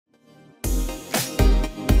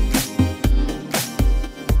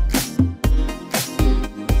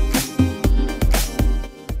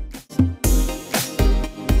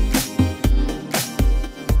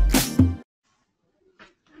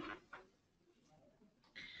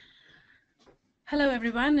Hello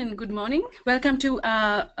everyone and good morning. Welcome to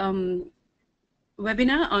our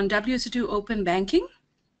webinar on WSO2 Open Banking,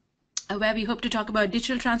 where we hope to talk about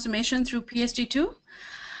digital transformation through PSD2.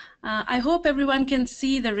 I hope everyone can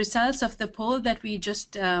see the results of the poll that we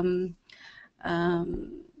just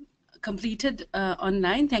completed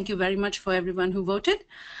online. Thank you very much for everyone who voted.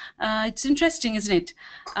 It's interesting, isn't it?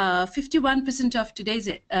 51% of today's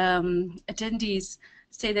attendees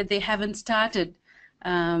say that they haven't started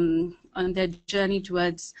on their journey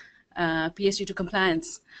towards PSD2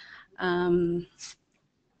 compliance. I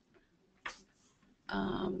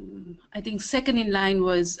think second in line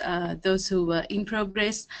was those who were in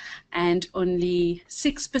progress, and only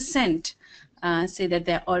 6% say that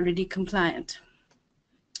they're already compliant.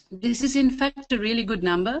 This is in fact a really good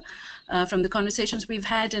number from the conversations we've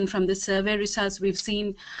had and from the survey results we've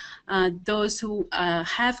seen. Those who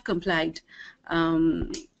have complied are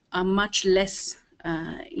much less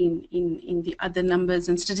in the other numbers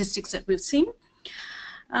and statistics that we've seen.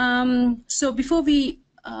 So before we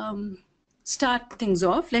start things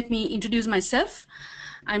off, let me introduce myself.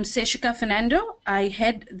 I'm Seshika Fernando. I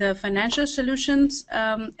head the financial solutions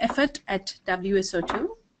effort at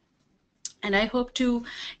WSO2, and I hope to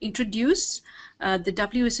introduce the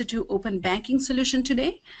WSO2 Open Banking solution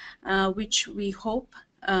today, which we hope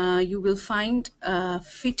you will find a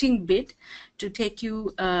fitting bid to take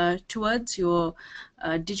you towards your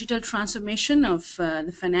digital transformation of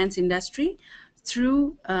the finance industry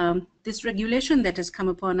through this regulation that has come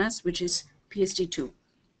upon us, which is PSD2.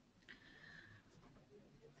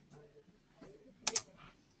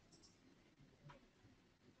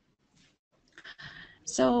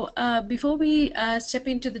 So before we step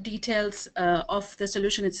into the details of the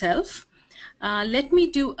solution itself, let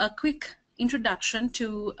me do a quick introduction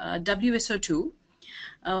to WSO2.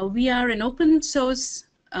 We are an open source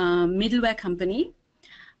middleware company.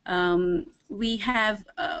 Our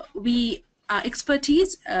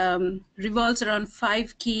expertise revolves around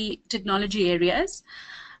 5 key technology areas: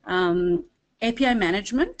 API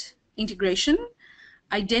management, integration,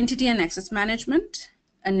 identity and access management,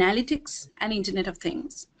 analytics, and Internet of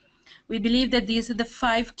Things. We believe that these are the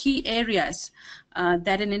 5 key areas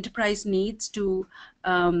that an enterprise needs to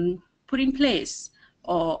put in place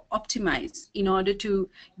or optimize in order to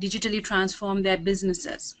digitally transform their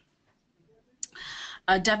businesses.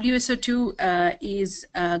 WSO2 is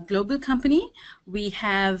a global company. We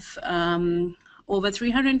have over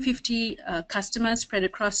 350 customers spread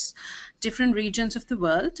across different regions of the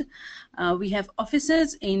world. We have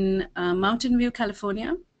offices in Mountain View,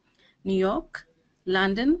 California, New York,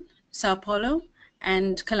 London, Sao Paulo,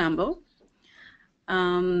 and Colombo.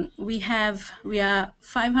 We are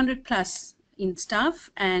 500 plus in staff,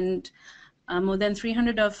 and more than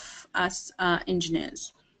 300 of us are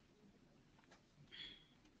engineers.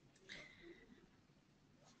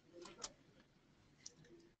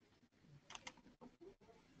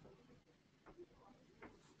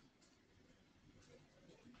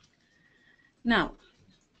 Now,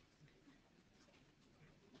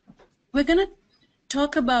 we're going to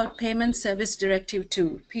talk about Payment Service Directive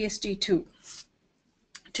 2, PSD2,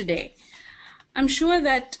 today. I'm sure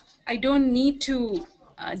that I don't need to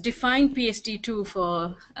define PSD2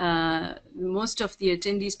 for most of the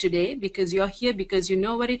attendees today, because you're here because you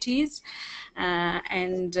know what it is,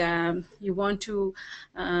 and you want to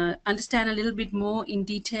understand a little bit more in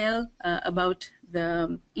detail about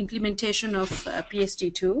the implementation of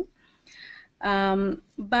PSD2.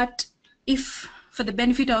 But if, for the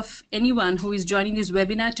benefit of anyone who is joining this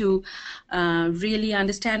webinar to really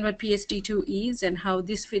understand what PSD2 is and how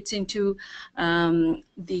this fits into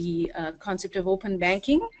the concept of open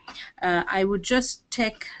banking, I would just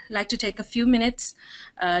like to take a few minutes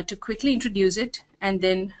to quickly introduce it, and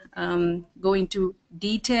then go into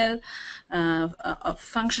detail of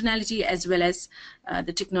functionality as well as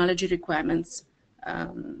the technology requirements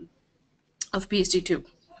of PSD2.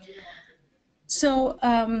 So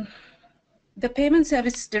the Payment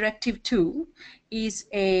Service Directive 2 is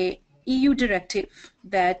a EU directive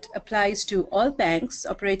that applies to all banks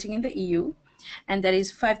operating in the EU, and there is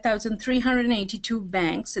 5,382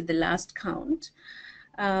 banks at the last count.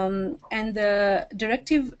 And the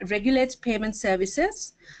directive regulates payment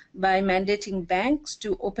services by mandating banks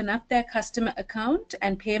to open up their customer account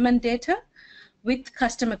and payment data with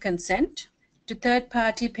customer consent to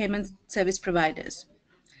third-party payment service providers.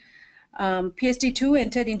 PSD2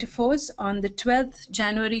 entered into force on the 12th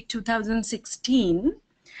January 2016,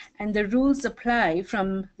 and the rules apply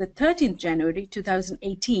from the 13th January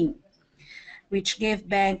 2018, which gave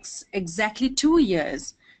banks exactly 2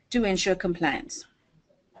 years to ensure compliance.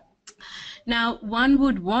 Now, one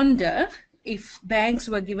would wonder if banks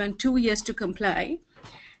were given 2 years to comply,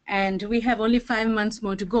 and we have only 5 months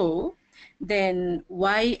more to go, then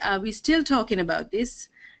why are we still talking about this?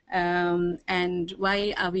 And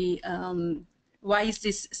why is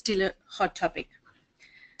this still a hot topic?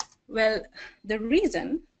 Well, the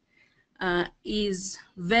reason is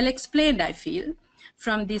well explained, I feel,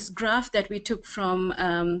 from this graph that we took from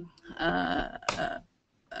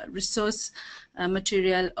resource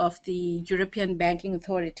material of the European Banking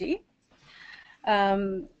Authority.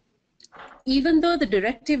 Even though the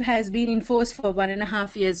directive has been in force for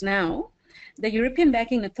 1.5 years now, the European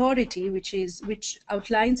Banking Authority, which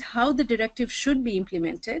outlines how the directive should be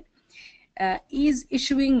implemented, is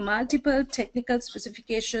issuing multiple technical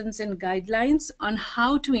specifications and guidelines on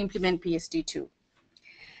how to implement PSD2.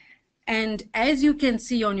 And as you can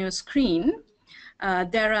see on your screen,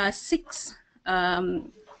 there are six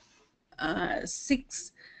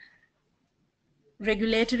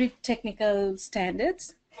regulatory technical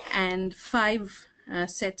standards and 5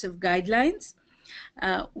 sets of guidelines,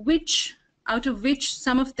 out of which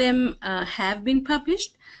some of them have been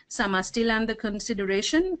published, some are still under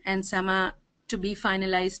consideration, and some are to be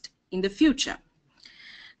finalized in the future.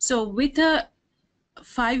 So with a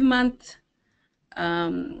 5-month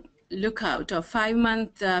lookout or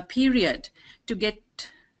 5-month period to get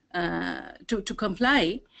to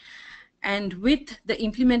comply, and with the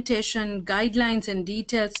implementation guidelines and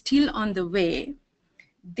details still on the way,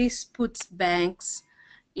 this puts banks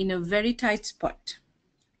in a very tight spot.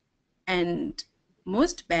 And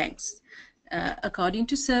most banks, according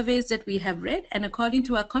to surveys that we have read and according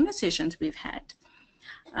to our conversations we've had,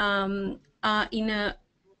 are in a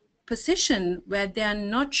position where they are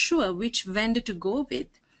not sure which vendor to go with,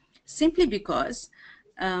 simply because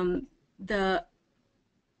the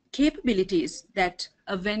capabilities that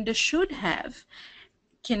a vendor should have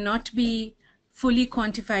cannot be fully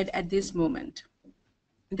quantified at this moment.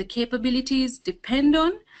 The capabilities depend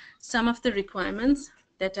on some of the requirements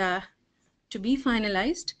that are to be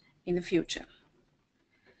finalized in the future.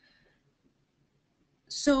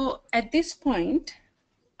 So at this point,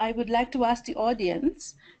 I would like to ask the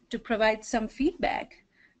audience to provide some feedback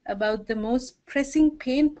about the most pressing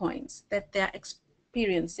pain points that they are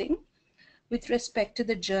experiencing with respect to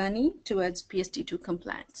the journey towards PSD2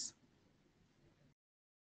 compliance.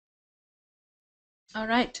 All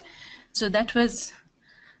right, so that was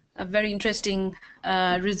a very interesting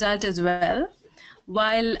result as well.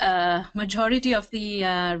 While majority of the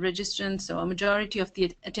registrants or majority of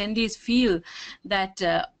the attendees feel that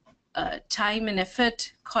time and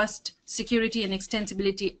effort, cost, security, and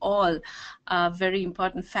extensibility all are very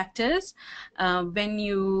important factors, when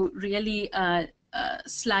you really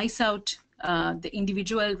slice out the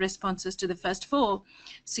individual responses to the first 4,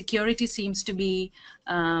 security seems to be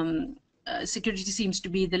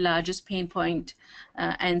the largest pain point,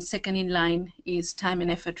 and second in line is time and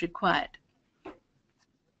effort required.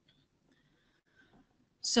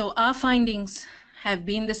 So our findings have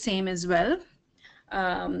been the same as well.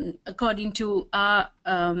 According to our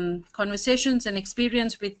conversations and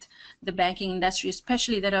experience with the banking industry,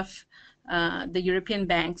 especially that of the European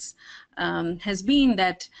banks, has been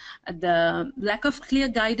that the lack of clear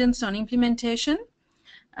guidance on implementation,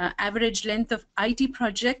 average length of IT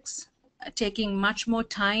projects taking much more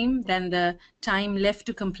time than the time left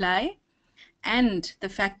to comply, and the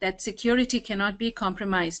fact that security cannot be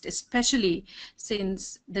compromised, especially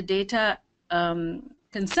since the data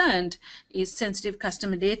concerned is sensitive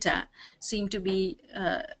customer data, seem to be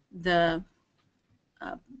the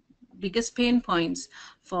biggest pain points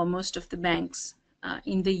for most of the banks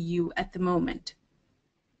in the EU at the moment.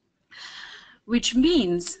 Which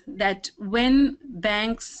means that when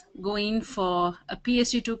banks go in for a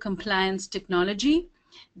PSD2 compliance technology,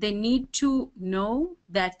 they need to know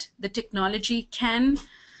that the technology can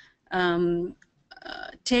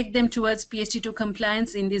take them towards PSD2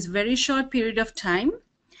 compliance in this very short period of time.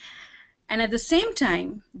 And at the same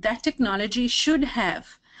time, that technology should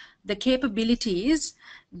have the capabilities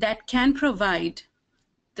that can provide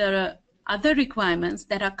the other requirements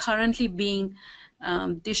that are currently being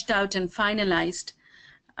dished out and finalized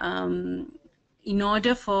in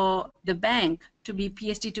order for the bank to be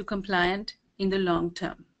PSD2 compliant in the long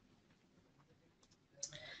term.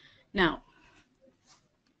 Now,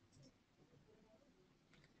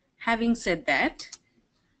 having said that,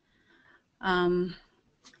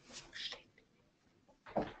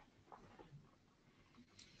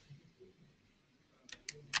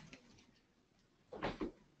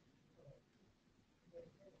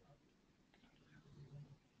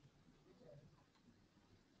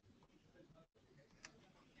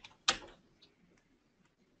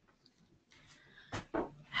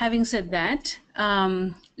 having said that,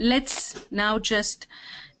 let's now just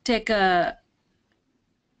take a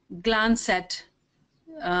glance at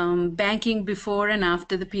banking before and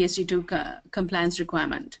after the PSD2 compliance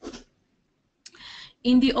requirement.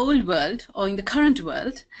 In the old world, or in the current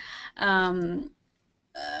world,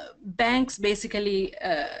 banks basically,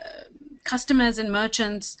 customers and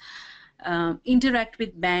merchants interact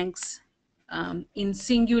with banks in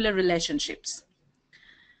singular relationships.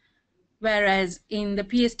 Whereas in the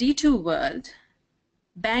PSD2 world,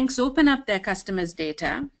 banks open up their customers'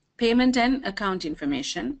 data, payment and account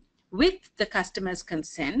information with the customer's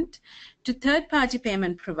consent to third-party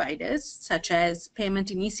payment providers, such as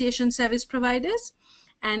payment initiation service providers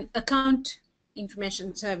and account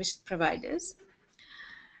information service providers.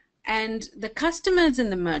 And the customers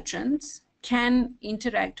and the merchants can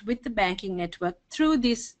interact with the banking network through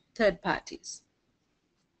these third parties.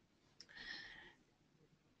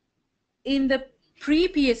 In the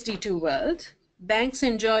pre-PSD2 world, banks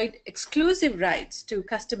enjoyed exclusive rights to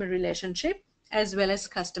customer relationship as well as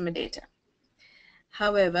customer data.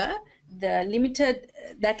 However, that limited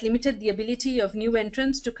the ability of new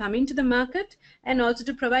entrants to come into the market and also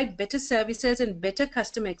to provide better services and better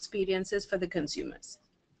customer experiences for the consumers.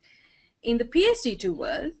 In the PSD2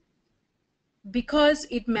 world, because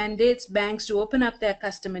it mandates banks to open up their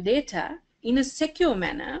customer data in a secure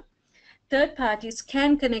manner, third parties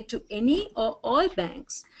can connect to any or all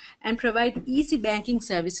banks and provide easy banking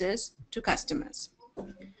services to customers.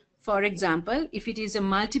 For example, if it is a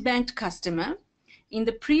multi-banked customer,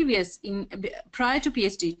 prior to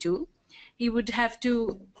PSD2, he would have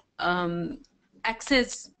to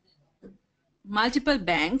access multiple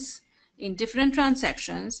banks in different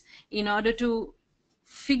transactions in order to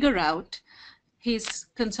figure out his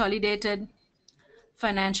consolidated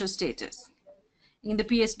financial status. In the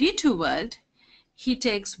PSD2 world, he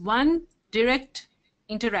takes one direct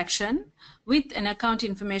interaction with an account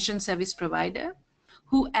information service provider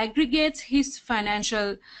who aggregates his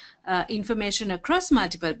financial information across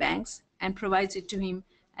multiple banks and provides it to him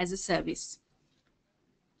as a service.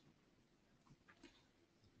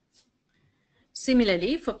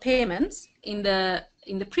 Similarly, for payments in the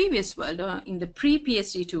previous world, or in the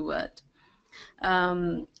pre-PSD2 world,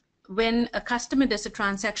 when a customer does a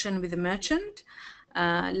transaction with a merchant,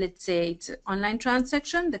 let's say it's an online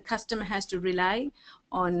transaction, the customer has to rely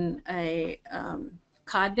on a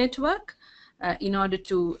card network in order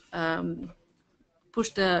to push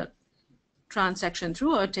the transaction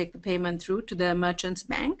through or take the payment through to the merchant's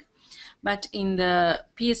bank. But in the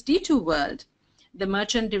PSD2 world, the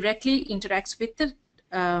merchant directly interacts with the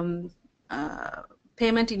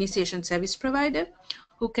payment initiation service provider,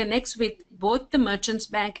 who connects with both the merchant's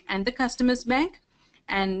bank and the customer's bank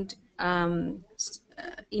and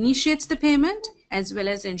initiates the payment, as well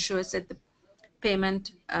as ensures that the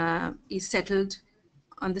payment is settled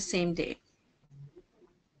on the same day.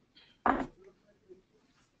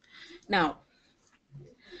 Now,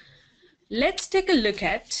 let's take a look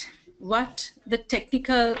at what the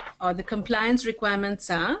technical or the compliance requirements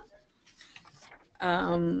are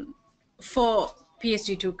for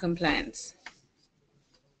PSD2 compliance.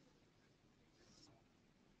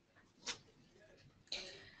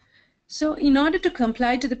 So in order to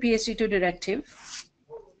comply to the PSD2 directive,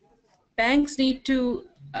 banks need to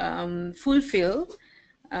fulfill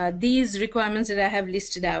these requirements that I have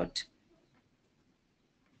listed out.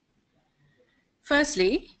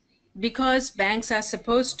 Firstly, because banks are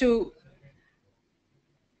supposed to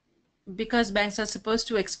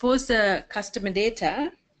expose the customer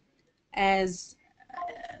data as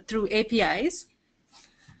through APIs,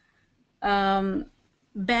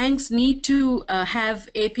 banks need to have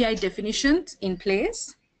API definitions in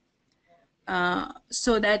place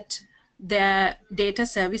so that their data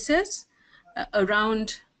services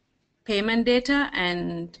around payment data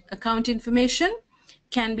and account information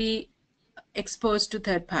can be exposed to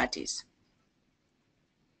third parties.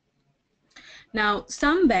 Now,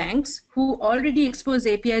 some banks who already expose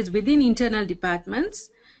APIs within internal departments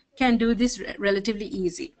can do this relatively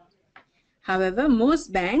easy. However,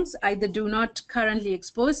 most banks either do not currently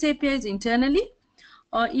expose APIs internally,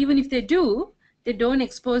 or even if they do, they don't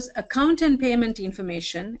expose account and payment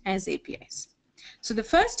information as APIs. So the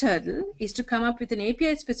first hurdle is to come up with an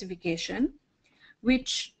API specification,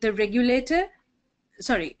 which the regulator,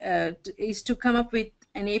 is to come up with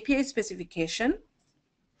an API specification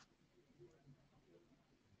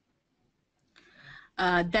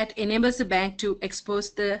that enables the bank to expose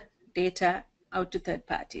the data out to third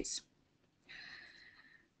parties.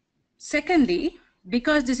 Secondly,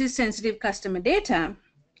 because this is sensitive customer data,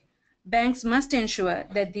 banks must ensure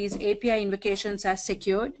that these API invocations are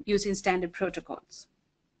secured using standard protocols.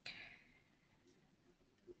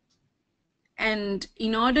 And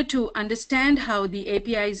in order to understand how the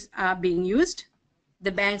APIs are being used,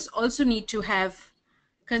 the banks also need to have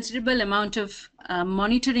considerable amount of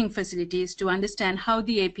monitoring facilities to understand how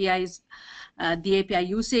the APIs, the API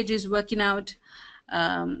usage is working out,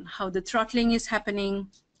 how the throttling is happening,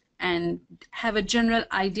 and have a general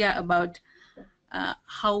idea about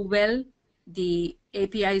how well the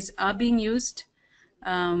APIs are being used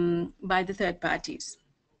by the third parties.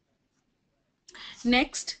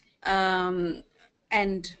 Next,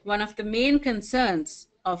 and one of the main concerns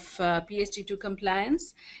of PSD2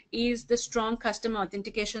 compliance is the strong customer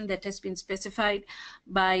authentication that has been specified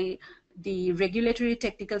by the regulatory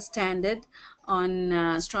technical standard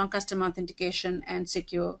on strong customer authentication and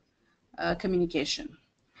secure communication.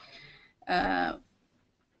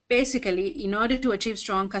 Basically, in order to achieve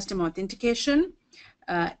strong customer authentication,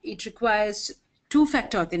 it requires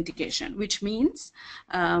two-factor authentication, which means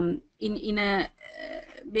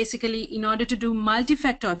basically in order to do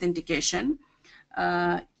multi-factor authentication,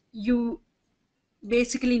 you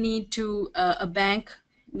basically need to, a bank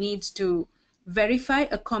needs to verify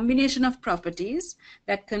a combination of properties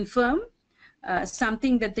that confirm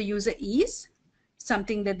something that the user is,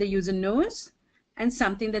 something that the user knows, and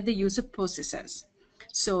something that the user possesses.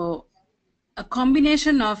 So a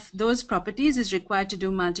combination of those properties is required to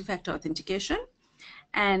do multi-factor authentication.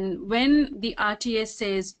 And when the RTS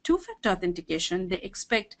says two-factor authentication, they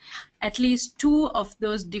expect at least two of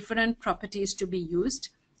those different properties to be used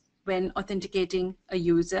when authenticating a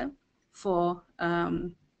user for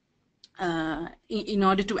in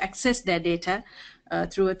order to access their data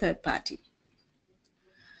through a third party.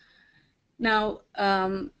 Now,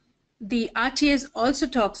 the RTS also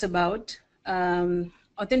talks about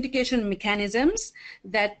authentication mechanisms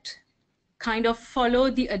that kind of follow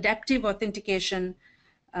the adaptive authentication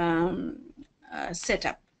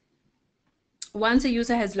setup. Once a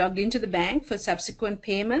user has logged into the bank for subsequent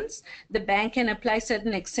payments, the bank can apply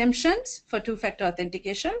certain exemptions for two-factor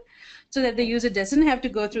authentication so that the user doesn't have to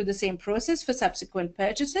go through the same process for subsequent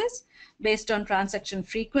purchases based on transaction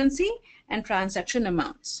frequency and transaction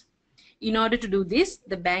amounts. In order to do this,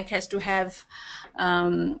 the bank has to have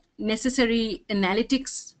necessary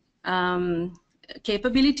analytics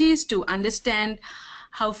capabilities to understand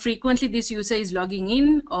how frequently this user is logging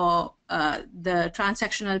in or the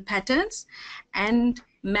transactional patterns, and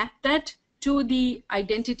map that to the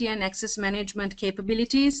identity and access management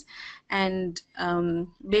capabilities, and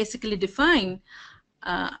basically define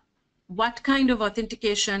what kind of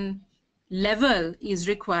authentication level is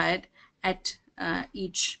required at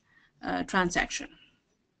each transaction.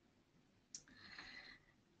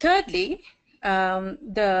 Thirdly,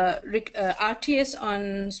 the RTS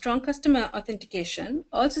on strong customer authentication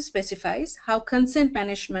also specifies how consent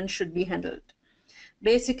management should be handled.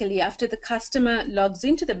 Basically, after the customer logs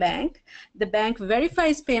into the bank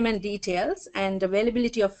verifies payment details and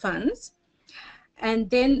availability of funds, and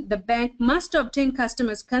then the bank must obtain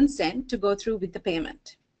customer's consent to go through with the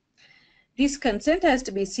payment. This consent has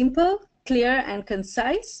to be simple, clear, and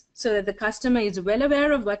concise so that the customer is well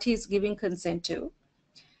aware of what he is giving consent to.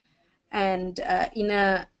 And in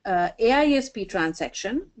a AISP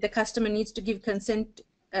transaction, the customer needs to give consent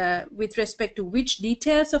with respect to which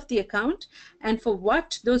details of the account and for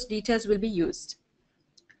what those details will be used.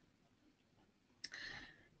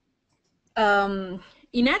 In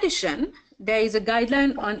addition, there is a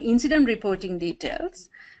guideline on incident reporting details,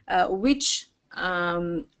 which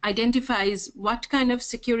identifies what kind of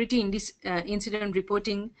security in this incident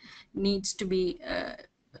reporting needs to be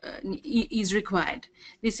is required.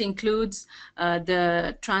 This includes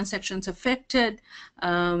the transactions affected,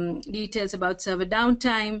 details about server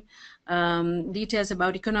downtime, details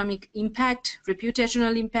about economic impact,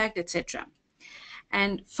 reputational impact, etc.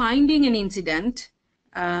 And finding an incident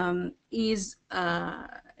is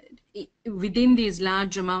within these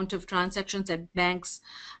large amount of transactions that banks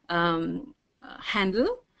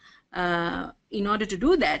handle. In order to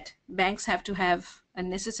do that, banks have to have a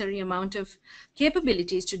necessary amount of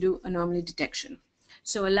capabilities to do anomaly detection.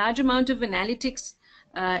 So a large amount of analytics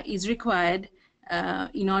is required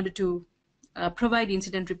in order to provide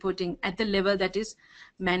incident reporting at the level that is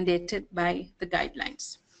mandated by the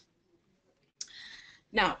guidelines.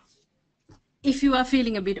 Now, if you are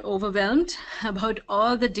feeling a bit overwhelmed about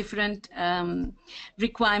all the different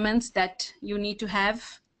requirements that you need to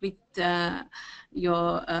have with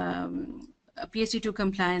your PSD2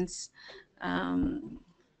 compliance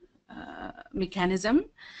mechanism,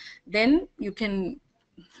 then you can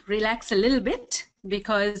relax a little bit,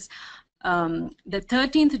 because the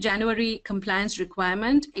 13th January compliance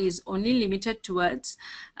requirement is only limited towards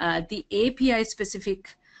the API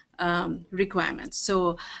specific requirements.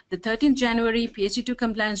 So the 13th January PSD2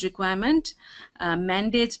 compliance requirement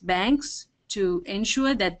mandates banks to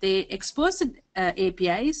ensure that they expose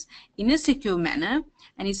APIs in a secure manner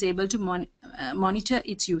and is able to monitor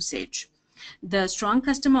its usage. The strong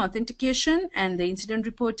customer authentication and the incident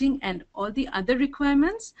reporting and all the other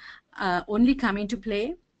requirements only come into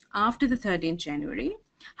play after the 13th January.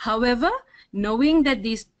 However, knowing that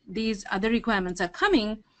these other requirements are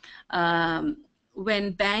coming,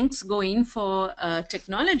 when banks go in for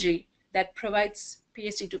technology that provides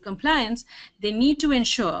PSD2 compliance, they need to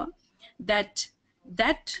ensure that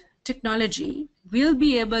that technology will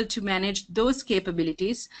be able to manage those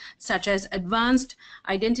capabilities, such as advanced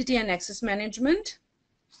identity and access management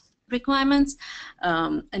requirements,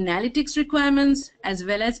 analytics requirements, as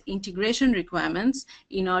well as integration requirements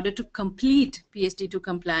in order to complete PSD2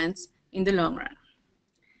 compliance in the long run.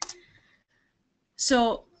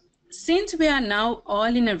 So since we are now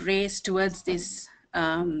all in a race towards this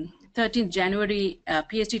 13th January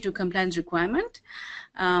PSD2 compliance requirement,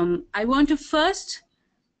 I want to first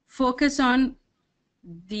focus on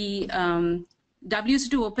the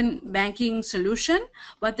WSO2 Open Banking solution,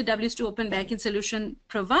 what the WSO2 Open Banking solution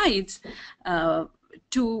provides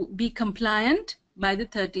to be compliant by the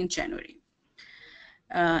 13th January.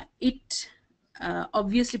 It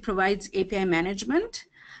obviously provides API management.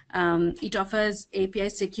 It offers API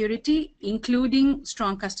security, including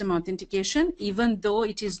strong customer authentication, even though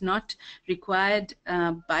it is not required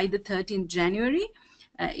by the 13th January.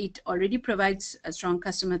 It already provides a strong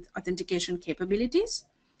customer authentication capabilities,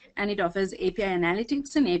 and it offers API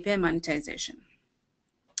analytics and API monetization.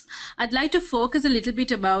 I'd like to focus a little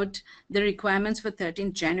bit about the requirements for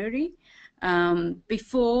 13th January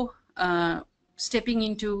before stepping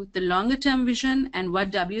into the longer term vision and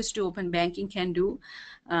what WSO2 Open Banking can do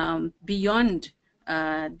beyond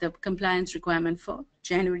the compliance requirement for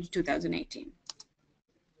January 2018.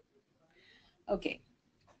 Okay,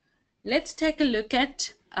 let's take a look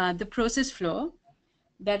at the process flow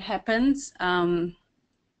that happens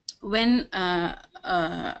when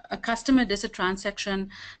a customer does a transaction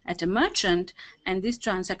at a merchant and this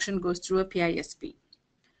transaction goes through a PISP.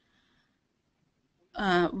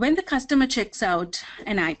 When the customer checks out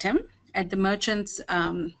an item at the merchant's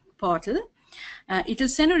portal, it will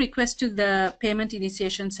send a request to the payment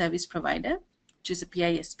initiation service provider, which is a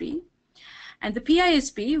PISP, and the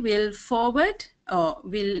PISP will forward or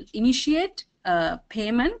will initiate a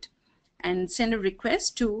payment and send a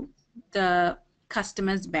request to the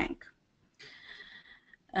customer's bank.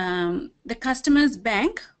 The customer's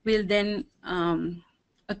bank will then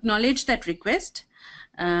acknowledge that request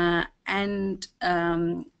and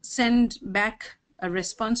send back a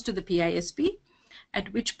response to the PISP,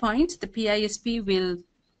 at which point the PISP will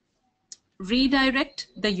redirect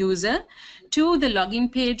the user to the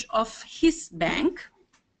login page of his bank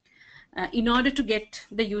in order to get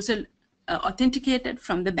the user authenticated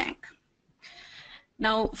from the bank.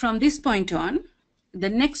 Now, from this point on, the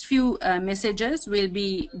next few messages will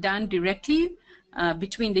be done directly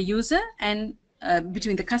between the user and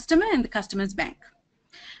between the customer and the customer's bank.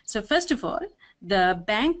 So first of all, the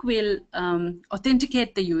bank will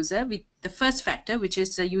authenticate the user with the first factor, which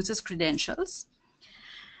is the user's credentials.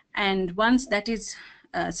 And once that is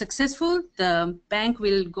successful, the bank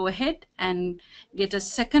will go ahead and get a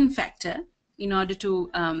second factor in order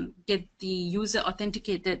to get the user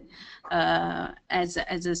authenticated as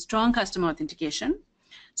a strong customer authentication.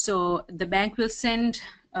 So the bank will send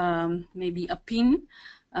maybe a PIN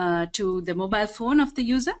to the mobile phone of the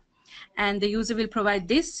user, and the user will provide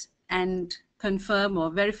this and confirm or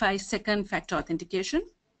verify second factor authentication.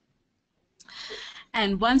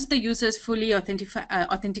 And once the user is fully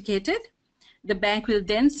authenticated, the bank will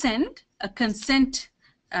then send a consent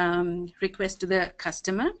request to the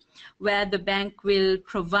customer, where the bank will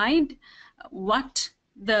provide what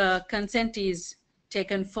the consent is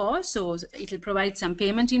taken for. So it will provide some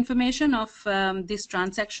payment information of this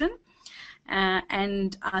transaction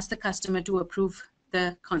and ask the customer to approve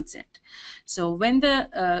the consent. So when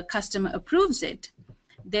the customer approves it,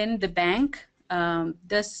 then the bank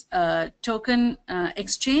does a token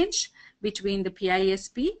exchange between the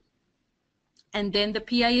PISP, and then the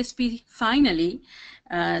PISP finally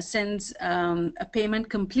sends a payment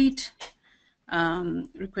complete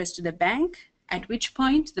request to the bank, at which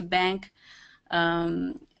point the bank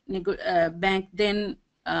then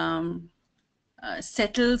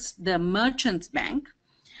settles the merchant's bank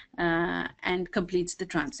and completes the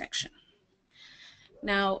transaction.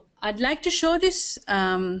 Now, I'd like to show this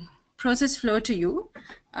process flow to you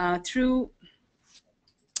through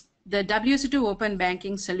the WSO2 Open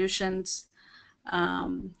Banking Solutions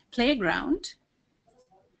playground.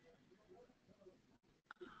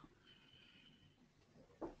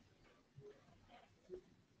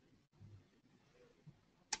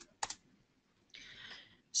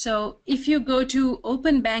 So if you go to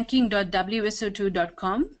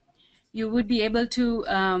openbanking.wso2.com, you would be able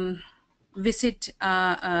to visit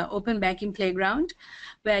Open Banking Playground,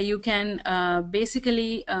 where you can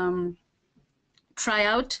basically try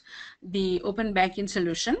out the Open Banking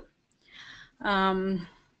solution. I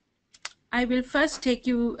will first take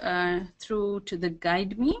you through to the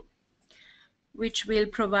Guide Me, which will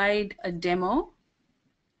provide a demo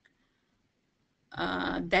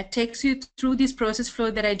that takes you through this process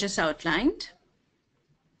flow that I just outlined.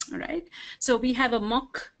 All right. So we have a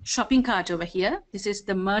mock shopping cart over here. This is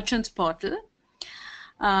the merchant's portal.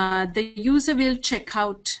 The user will check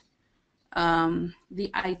out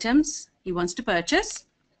the items he wants to purchase,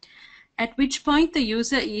 at which point the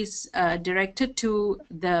user is directed to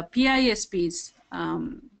the PISP's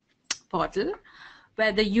portal,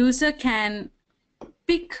 where the user can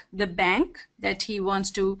pick the bank that he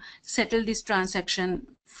wants to settle this transaction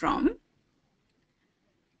from.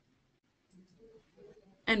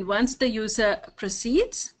 And once the user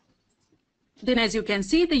proceeds, then as you can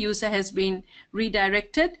see, the user has been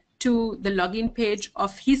redirected to the login page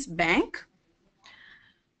of his bank.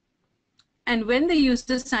 And when the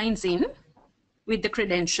user signs in with the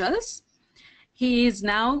credentials, he is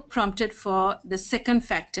now prompted for the second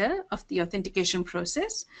factor of the authentication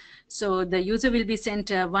process. So the user will be sent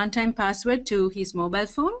a one-time password to his mobile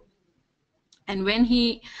phone. And when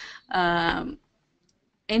he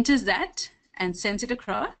enters that and sends it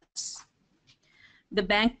across, the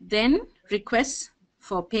bank then requests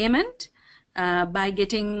for payment by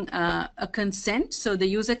getting a consent. So the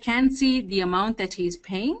user can see the amount that he is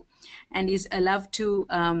paying and is allowed to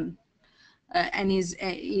and is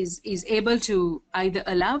able to either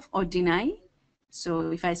allow or deny.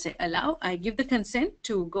 So if I say allow, I give the consent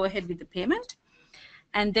to go ahead with the payment,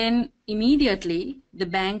 and then immediately the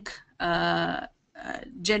bank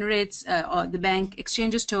generates or the bank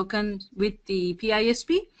exchanges token with the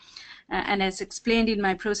PISP, and as explained in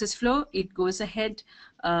my process flow, it goes ahead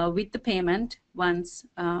with the payment once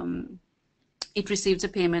it receives a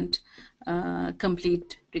payment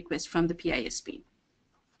complete request from the PISP.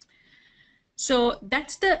 So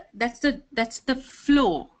that's the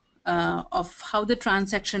flow of how the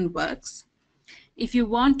transaction works. If you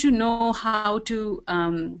want to know how to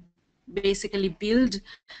basically build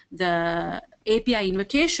the API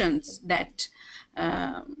invocations that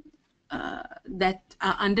that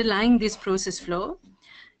are underlying this process flow,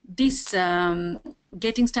 this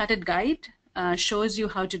Getting Started guide shows you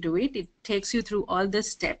how to do it. It takes you through all the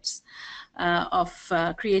steps of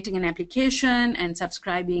creating an application and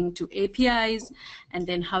subscribing to APIs, and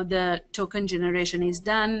then how the token generation is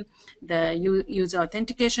done, the user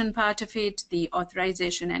authentication part of it, the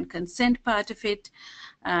authorization and consent part of it,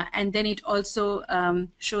 and then it also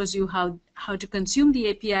shows you how to consume the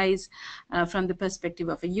APIs from the perspective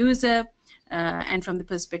of a user and from the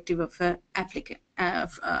perspective of an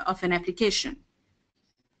application.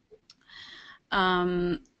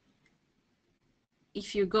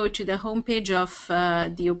 If you go to the homepage of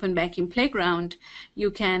the Open Banking Playground, you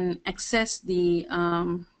can access the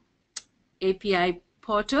API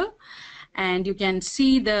portal, and you can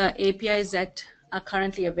see the APIs that are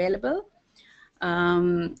currently available.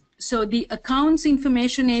 So the Accounts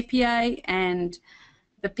Information API and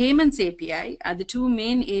the Payments API are the two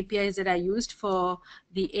main APIs that are used for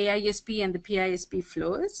the AISP and the PISP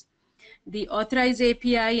flows. The Authorize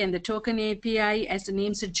API and the Token API, as the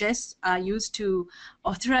name suggests, are used to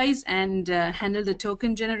authorize and handle the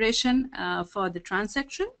token generation for the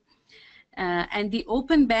transaction. And the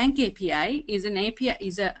Open Bank API is an API,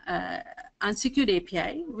 is a unsecured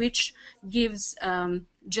API, which gives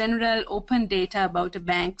general open data about a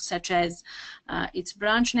bank, such as its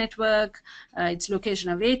branch network, its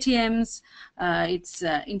location of ATMs, its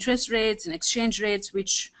interest rates and exchange rates,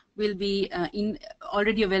 which will be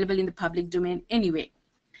already available in the public domain anyway.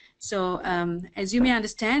 So as you may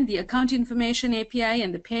understand, the Account Information API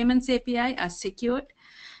and the Payments API are secured,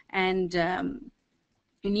 and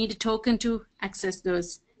you need a token to access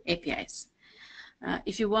those APIs.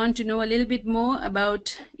 If you want to know a little bit more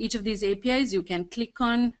about each of these APIs, you can click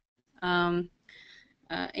on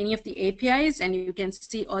any of the APIs, and you can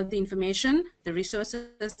see all the information, the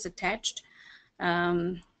resources attached,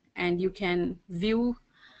 and you can view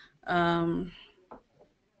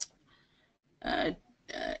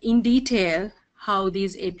in detail how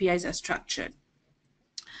these APIs are structured.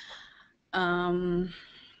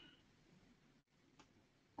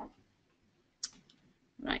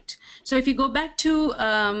 Right. So if you go back to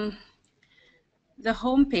the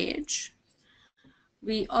home page,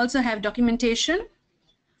 we also have documentation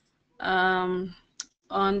on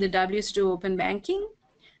the WSO2 Open Banking.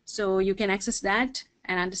 So you can access that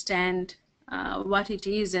and understand what it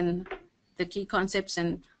is and the key concepts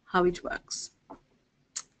and how it works.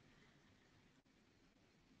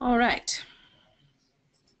 All right.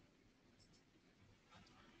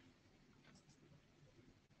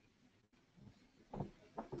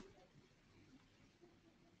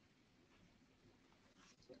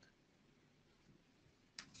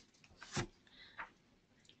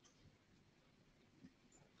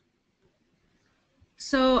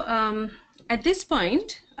 So at this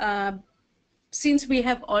point, since we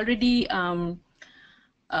have already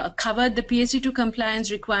covered the PSD2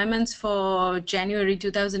 compliance requirements for January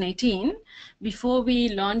 2018, before we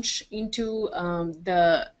launch into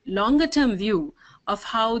the longer-term view of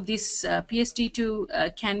how this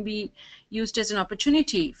PSD2 can be used as an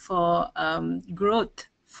opportunity for growth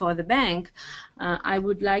for the bank, I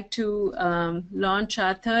would like to launch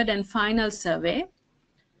our third and final survey,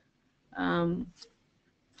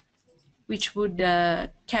 which would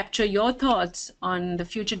capture your thoughts on the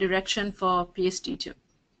future direction for PSD2.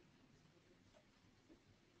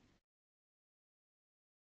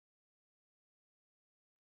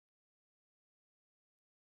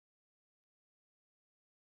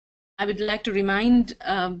 I would like to remind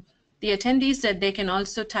the attendees that they can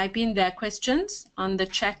also type in their questions on the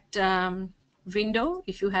chat window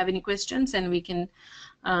if you have any questions, and we can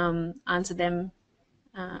answer them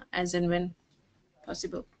as and when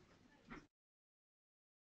possible.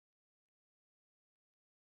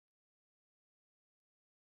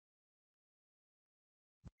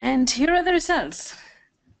 And here are the results.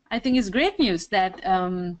 I think it's great news that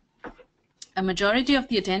a majority of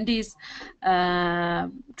the attendees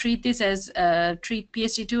treat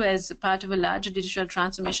PSD2 as part of a larger digital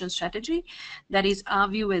transformation strategy. That is our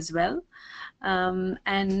view as well. And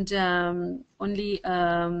only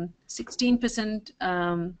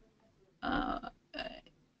 16%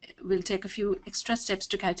 will take a few extra steps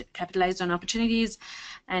to capitalize on opportunities,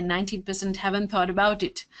 and 19% haven't thought about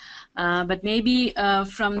it. But maybe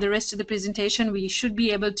from the rest of the presentation, we should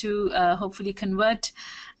be able to hopefully convert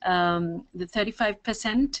the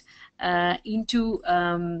 35% into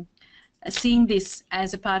seeing this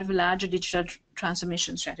as a part of a larger digital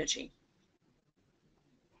transformation strategy.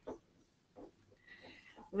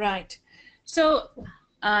 Right. So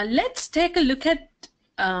let's take a look at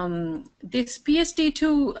this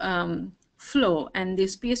PSD2 flow and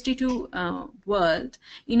this PSD2 world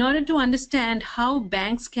in order to understand how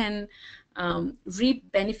banks can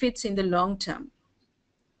reap benefits in the long term.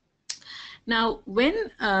 Now,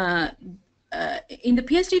 when in the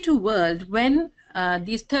PSD2 world, when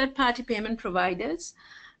these third-party payment providers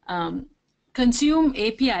consume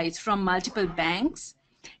APIs from multiple banks,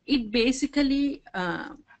 it basically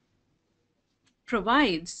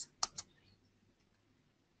provides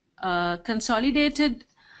consolidated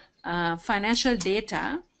financial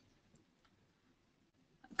data,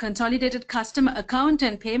 consolidated customer account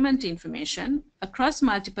and payment information across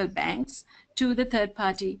multiple banks to the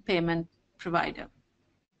third-party payment provider.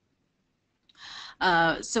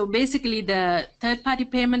 So basically, the third-party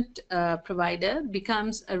payment provider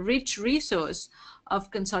becomes a rich resource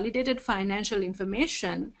of consolidated financial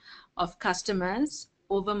information of customers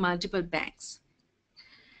over multiple banks.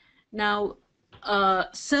 Now, a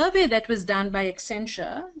survey that was done by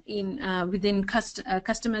Accenture within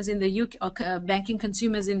customers in the UK, or banking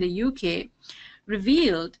consumers in the UK,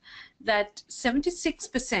 revealed that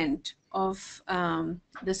 76% of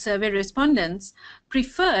the survey respondents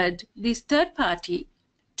preferred these third party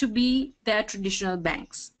to be their traditional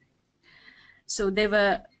banks. So they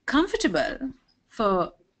were comfortable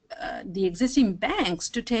for the existing banks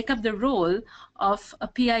to take up the role of a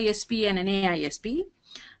PISP and an AISP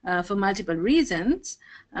for multiple reasons.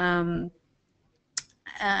 And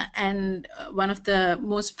one of the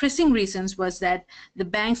most pressing reasons was that the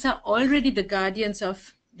banks are already the guardians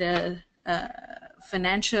of the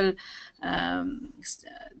financial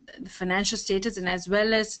status and as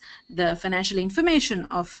well as the financial information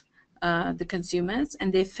of the consumers,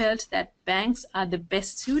 and they felt that banks are the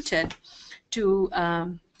best suited to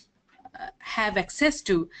have access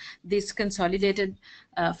to this consolidated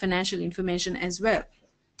financial information as well,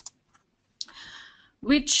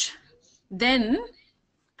 which then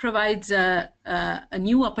provides a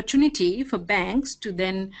new opportunity for banks to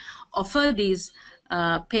then offer these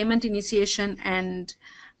payment initiation and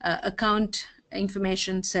account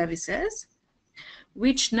information services,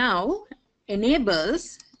 which now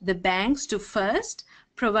enables the banks to first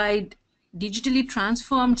provide digitally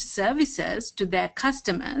transformed services to their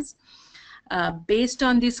customers based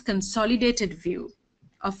on this consolidated view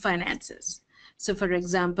of finances. So for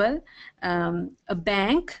example, a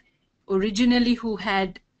bank originally who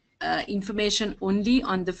had information only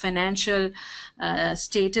on the financial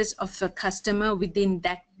status of a customer within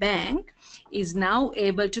that bank is now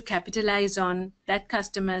able to capitalize on that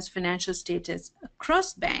customer's financial status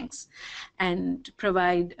across banks and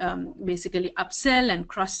provide basically upsell and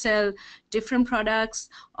cross-sell different products,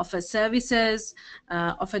 offer services,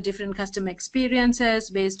 offer different customer experiences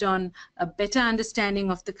based on a better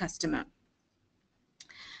understanding of the customer.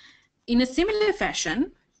 In a similar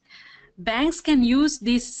fashion, banks can use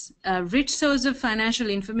this rich source of financial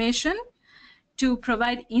information to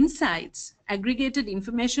provide insights, aggregated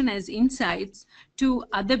information as insights to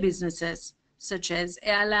other businesses, such as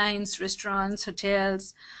airlines, restaurants,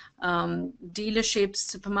 hotels, dealerships,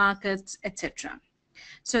 supermarkets, etc.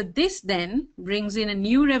 So this then brings in a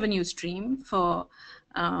new revenue stream for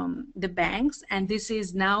the banks, and this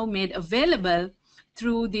is now made available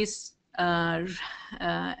through this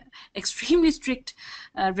extremely strict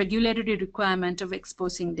regulatory requirement of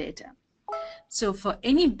exposing data. So for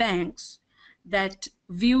any banks that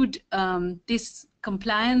viewed this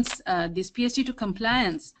compliance, this PSD2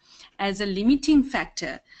 compliance as a limiting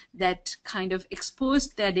factor that kind of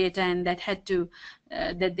exposed their data and that had to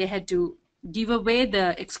that they had to give away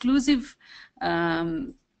the exclusive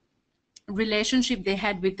relationship they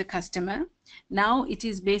had with the customer, now it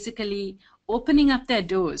is basically opening up their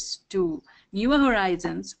doors to newer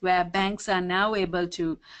horizons where banks are now able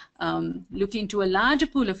to look into a larger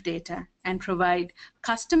pool of data and provide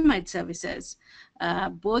customized services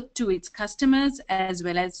both to its customers as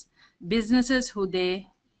well as businesses who they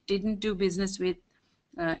didn't do business with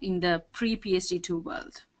in the pre-PSD2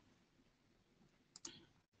 world.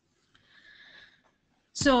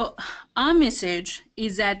 So our message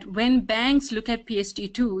is that when banks look at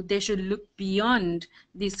PSD2, they should look beyond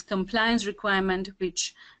this compliance requirement,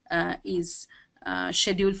 which is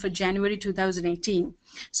scheduled for January 2018.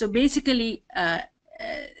 So basically,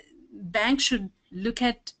 banks should look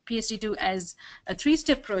at PSD2 as a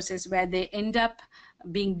three-step process where they end up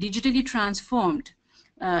being digitally transformed.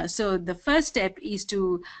 So the first step is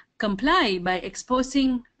to comply by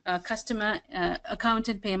exposing customer account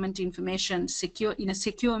and payment information in a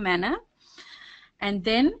secure manner, and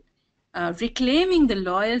then reclaiming the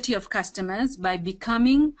loyalty of customers by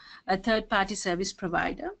becoming a third-party service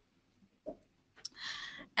provider,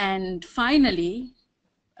 and finally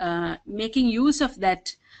making use of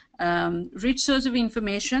that rich source of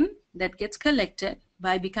information that gets collected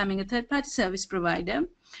by becoming a third-party service provider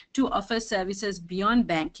to offer services beyond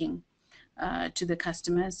banking to the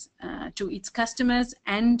customers, to its customers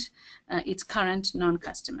and its current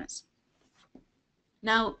non-customers.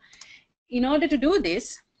 Now, in order to do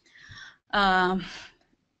this, from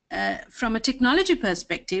a technology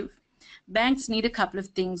perspective, banks need a couple of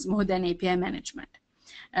things more than API management.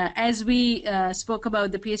 As we spoke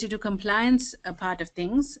about the PSD2 compliance part of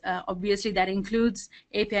things, obviously that includes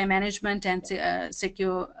API management and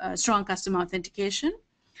secure, strong customer authentication.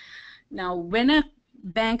 Now, when a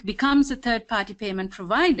bank becomes a third-party payment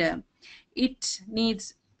provider, it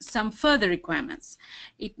needs some further requirements.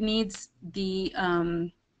 It needs the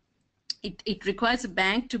it requires a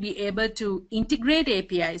bank to be able to integrate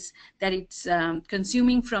APIs that it's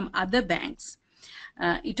consuming from other banks.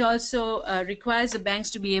 It also requires the banks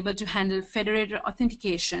to be able to handle federated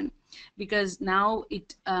authentication, because now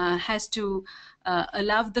it has to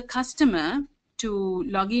allow the customer to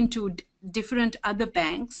log into different other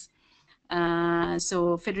banks.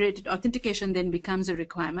 So federated authentication then becomes a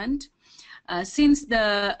requirement. Since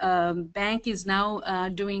the bank is now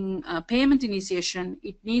doing payment initiation,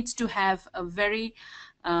 it needs to have a very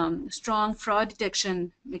strong fraud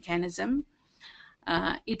detection mechanism.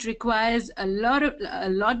 It requires a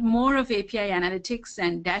lot more of API analytics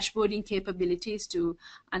and dashboarding capabilities to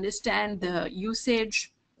understand the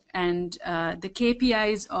usage and the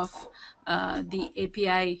KPIs of the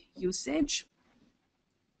API usage.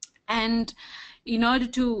 And in order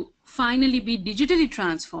to finally be digitally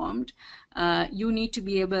transformed, you need to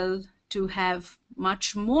be able to have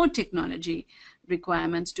much more technology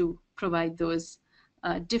requirements to provide those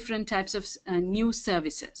different types of new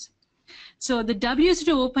services. So the WSO2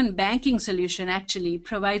 Open Banking solution actually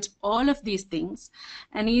provides all of these things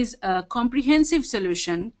and is a comprehensive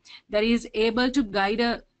solution that is able to guide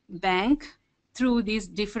a bank through these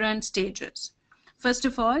different stages. First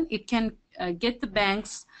of all, it can get the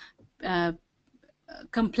banks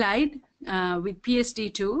complied with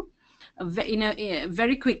PSD2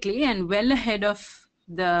 very quickly and well ahead of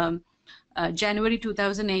the January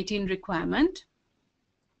 2018 requirement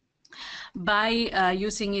by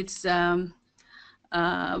using its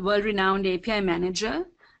world-renowned API manager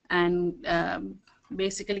and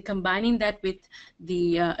basically combining that with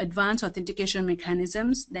the advanced authentication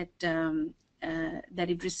mechanisms that that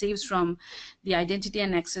it receives from the identity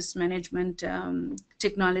and access management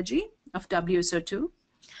technology of WSO2.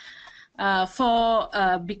 For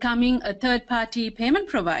becoming a third-party payment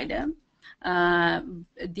provider,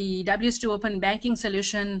 the WSO2 Open Banking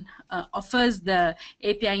solution offers the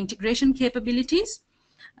API integration capabilities.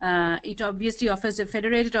 It obviously offers a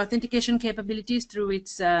federated authentication capabilities through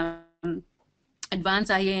its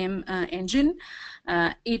advanced IAM engine.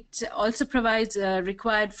 It also provides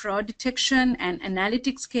required fraud detection and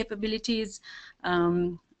analytics capabilities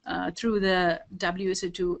through the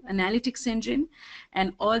WSO2 analytics engine,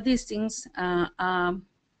 and all these things are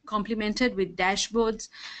complemented with dashboards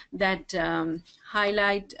that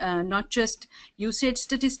highlight not just usage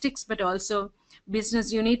statistics but also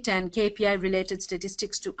business unit and KPI related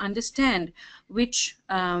statistics to understand which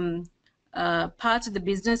parts of the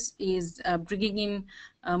business is bringing in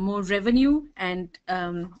more revenue and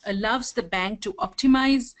allows the bank to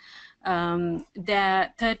optimize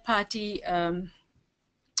their third-party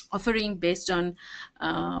offering based on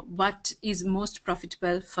what is most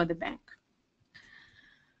profitable for the bank.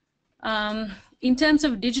 In terms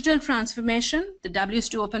of digital transformation, the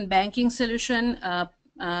WSO2 Open Banking solution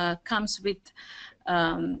comes with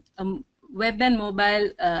a web and mobile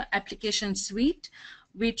application suite,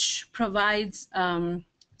 which provides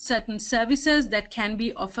certain services that can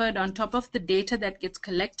be offered on top of the data that gets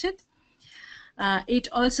collected. It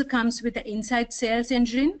also comes with the inside sales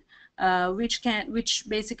engine, which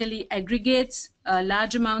basically aggregates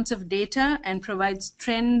large amounts of data and provides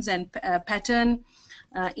trends and pattern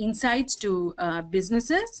insights to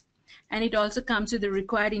businesses. And it also comes with the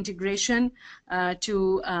required integration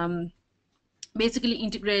to basically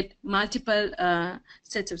integrate multiple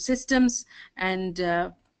sets of systems and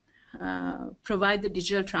provide the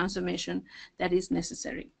digital transformation that is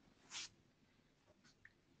necessary.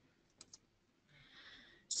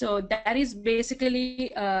 So that is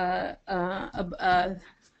basically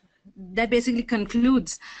that basically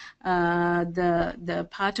concludes the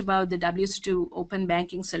part about the WSO2 Open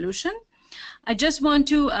Banking solution. I just want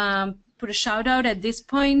to put a shout out at this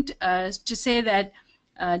point to say that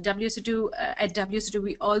at WSO2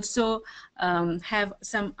 we also have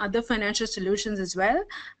some other financial solutions as well.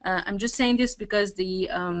 I'm just saying this because the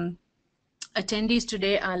attendees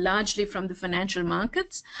today are largely from the financial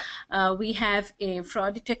markets. We have a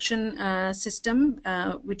fraud detection system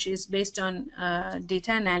which is based on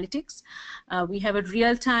data analytics. We have a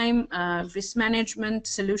real-time risk management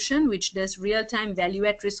solution which does real-time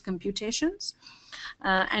value-at-risk computations.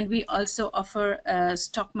 And we also offer a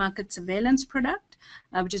stock market surveillance product,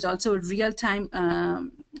 which is also a real-time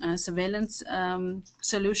surveillance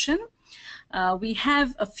solution. We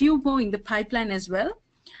have a few more in the pipeline as well.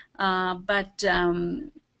 But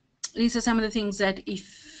these are some of the things that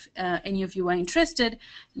if any of you are interested,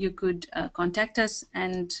 you could contact us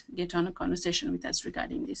and get on a conversation with us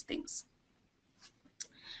regarding these things.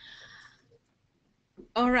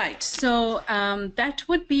 All right, so that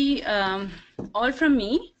would be all from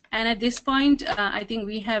me. And at this point, I think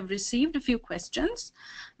we have received a few questions.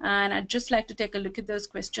 And I'd just like to take a look at those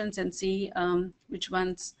questions and see which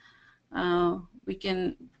ones we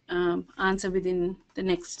can answer within the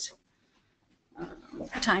next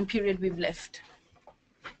time period we've left.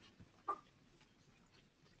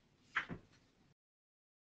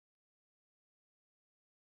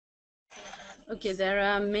 Okay, there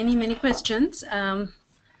are many questions.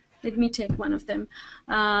 Let me take one of them.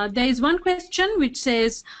 There is one question which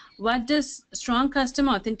says, what does strong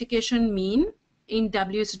customer authentication mean in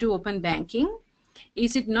WSO2 Open Banking?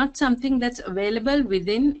 Is it not something that's available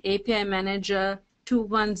within API Manager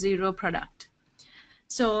 2.10 product?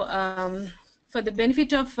 So for the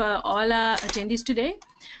benefit of all our attendees today,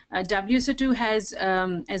 WSO2 has,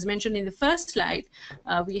 as mentioned in the first slide,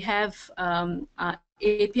 we have our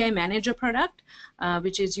API Manager product,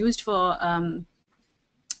 which is used for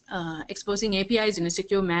exposing APIs in a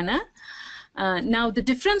secure manner. Now, the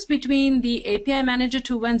difference between the API Manager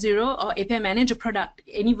 2.10 or API Manager product,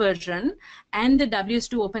 any version, and the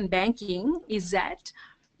WSO2 Open Banking is that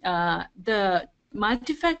the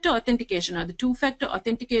multi-factor authentication or the two-factor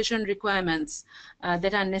authentication requirements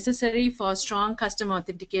that are necessary for strong customer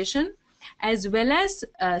authentication, as well as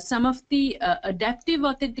some of the adaptive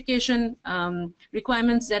authentication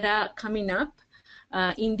requirements that are coming up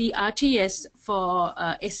in the RTS for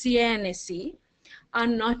SCA and SC, are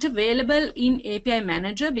not available in API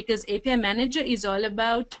Manager, because API Manager is all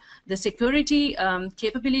about the security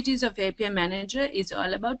capabilities of API Manager is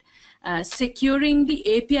all about securing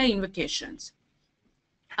the API invocations.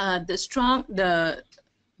 The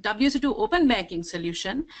WSO2 Open Banking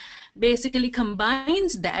solution basically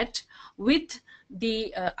combines that with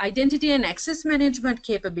the identity and access management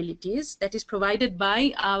capabilities that is provided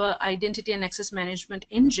by our identity and access management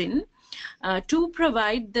engine to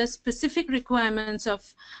provide the specific requirements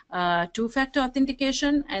of two-factor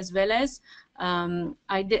authentication as well as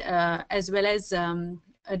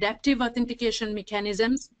adaptive authentication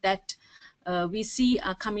mechanisms that we see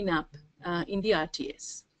are coming up in the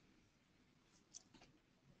RTS.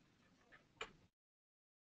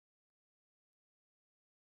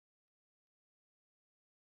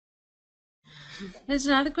 There's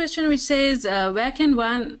another question which says, where can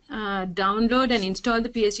one download and install the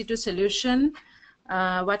PSD2 solution?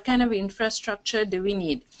 What kind of infrastructure do we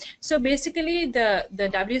need? So basically, the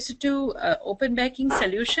WSO2 Open Banking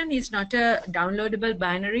solution is not a downloadable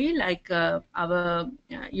binary like our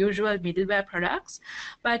usual middleware products,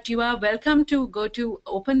 but you are welcome to go to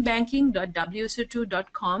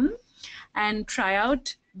openbanking.wso2.com and try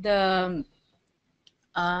out the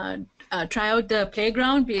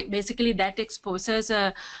playground. Basically, that exposes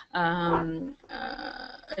a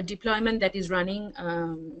deployment that is running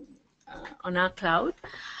on our cloud.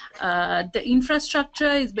 The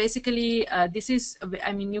infrastructure is basically this is.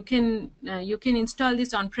 I mean, you can install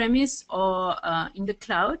this on premise or in the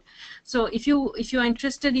cloud. So if you are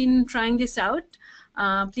interested in trying this out,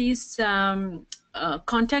 please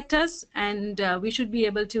contact us, and we should be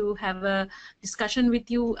able to have a discussion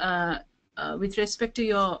with you with respect to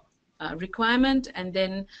your requirement, and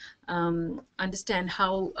then understand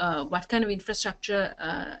how what kind of infrastructure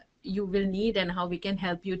you will need and how we can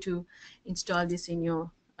help you to install this in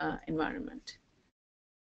your environment.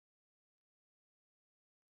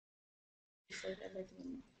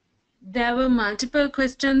 There were multiple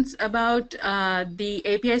questions about the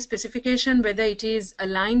API specification, whether it is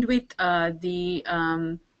aligned with the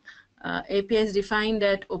APIs defined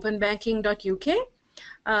at openbanking.uk.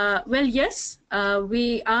 Well, yes, our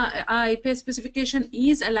API specification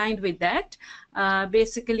is aligned with that.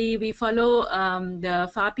 Basically, we follow the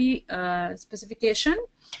FAPI specification,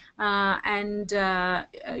 and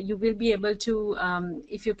you will be able to,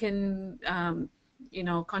 if you can,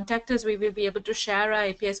 contact us, we will be able to share our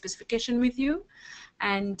API specification with you,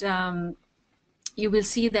 and you will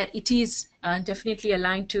see that it is definitely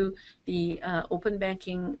aligned to the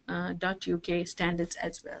openbanking.uk standards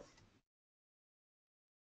as well.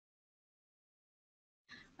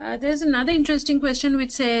 There's another interesting question which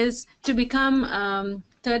says, to become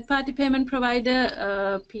third-party payment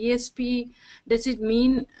provider, PSP, does it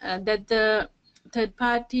mean that the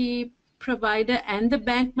third-party provider and the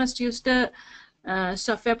bank must use the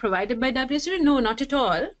software provided by WSO2? No, not at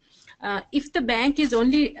all. If the bank is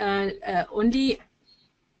only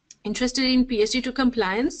interested in PSD2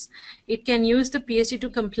 compliance, it can use the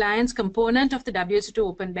PSD2 compliance component of the WSO2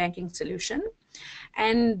 Open Banking solution,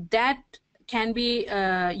 and that can be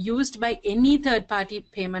used by any third-party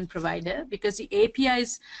payment provider, because the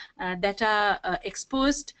APIs that are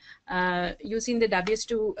exposed using the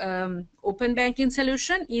WSO2 Open Banking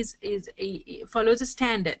solution follows a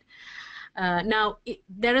standard. Now,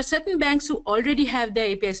 there are certain banks who already have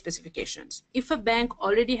their API specifications. If a bank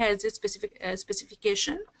already has a specific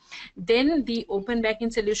specification, then the Open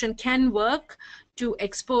Banking solution can work to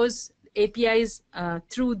expose APIs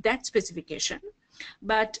through that specification.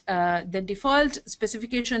 But the default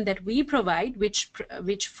specification that we provide, which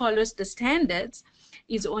follows the standards,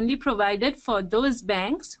 is only provided for those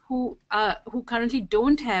banks who currently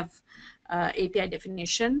don't have API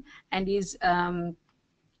definition and is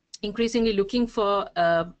increasingly looking for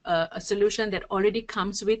a solution that already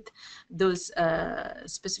comes with those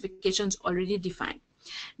specifications already defined.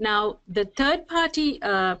 Now, the third-party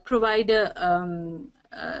provider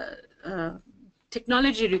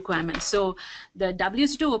technology requirements. So the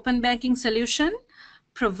WSO2 Open Banking solution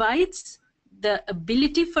provides the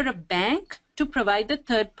ability for a bank to provide the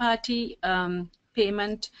third-party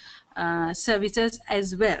payment services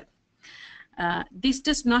as well. This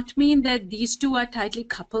does not mean that these two are tightly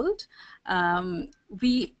coupled. Certain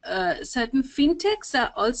fintechs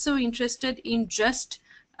are also interested in just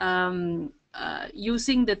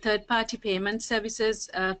using the third-party payment services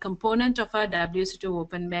component of our WSO2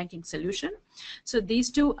 Open Banking solution. So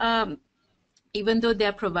these two, even though they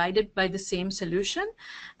are provided by the same solution,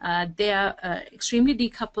 they are extremely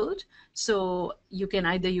decoupled. So you can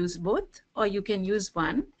either use both or you can use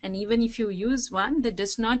one. And even if you use one, that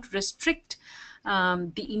does not restrict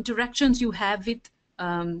the interactions you have with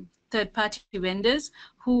third-party vendors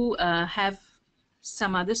who have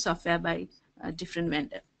some other software by a different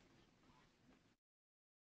vendor.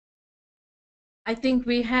 I think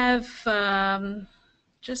we have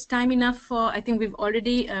just time enough for, I think we've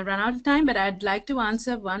already run out of time, but I'd like to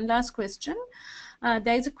answer one last question.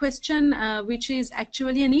 There is a question which is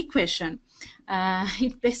actually an e-question.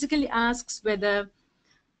 It basically asks whether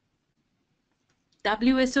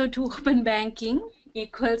WSO2 Open Banking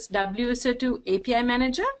equals WSO2 API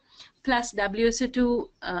Manager plus WSO2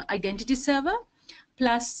 Identity Server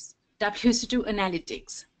plus WSO2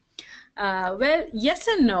 Analytics. Well, yes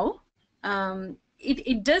and no.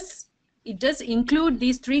 It does include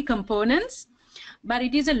these three components, but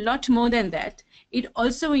it is a lot more than that. It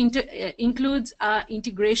also includes our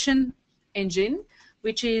integration engine,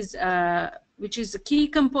 which is a key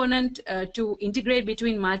component to integrate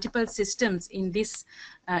between multiple systems in this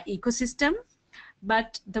ecosystem.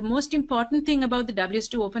 But the most important thing about the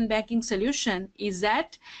WSO2 Open Banking solution is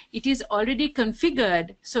that it is already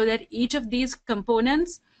configured so that each of these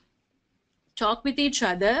components talk with each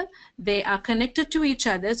other. They are connected to each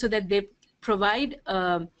other so that they provide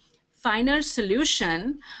a finer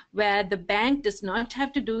solution where the bank does not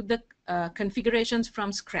have to do the configurations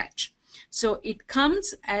from scratch. So it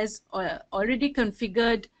comes as already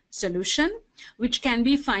configured solution, which can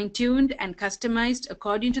be fine-tuned and customized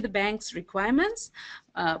according to the bank's requirements,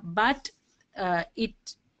 but it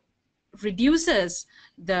reduces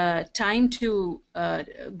the time to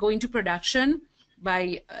go into production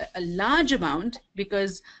by a large amount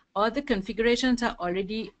because all the configurations are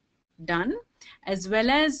already done, as well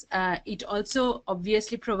as it also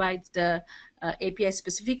obviously provides the API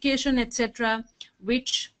specification, etc.,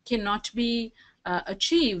 which cannot be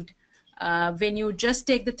achieved when you just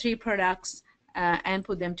take the three products and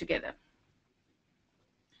put them together.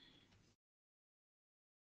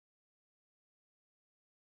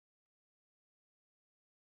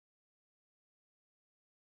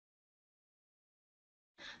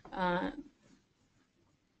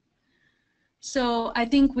 So I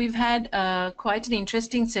think we've had quite an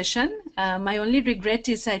interesting session. My only regret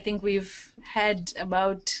is I think we've had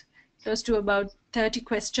close to about 30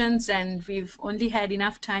 questions and we've only had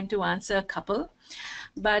enough time to answer a couple.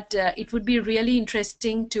 But it would be really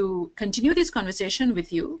interesting to continue this conversation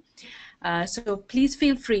with you. So please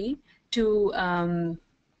feel free to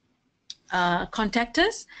contact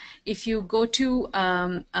us. If you go to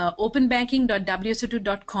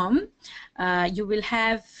openbanking.wso2.com, you will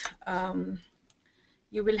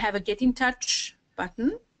have a get in touch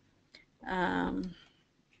button.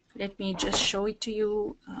 Let me just show it to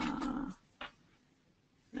you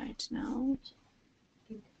right now.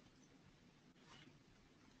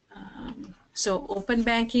 So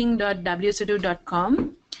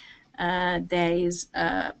openbanking.wso2.com, there is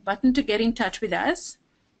a button to get in touch with us.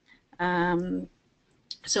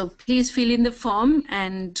 So please fill in the form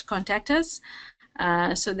and contact us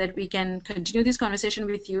so that we can continue this conversation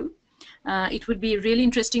with you. It would be really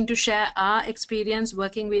interesting to share our experience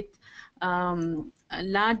working with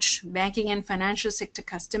large banking and financial sector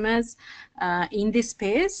customers in this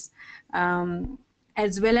space,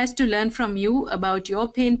 as well as to learn from you about your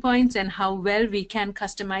pain points and how well we can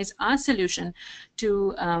customize our solution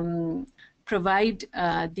to provide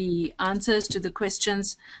the answers to the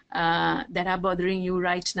questions that are bothering you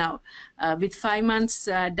right now. With 5 months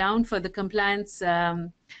down for the compliance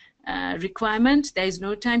requirement, there is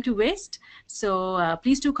no time to waste. So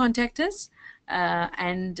please do contact us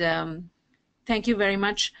and thank you very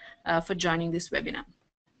much for joining this webinar.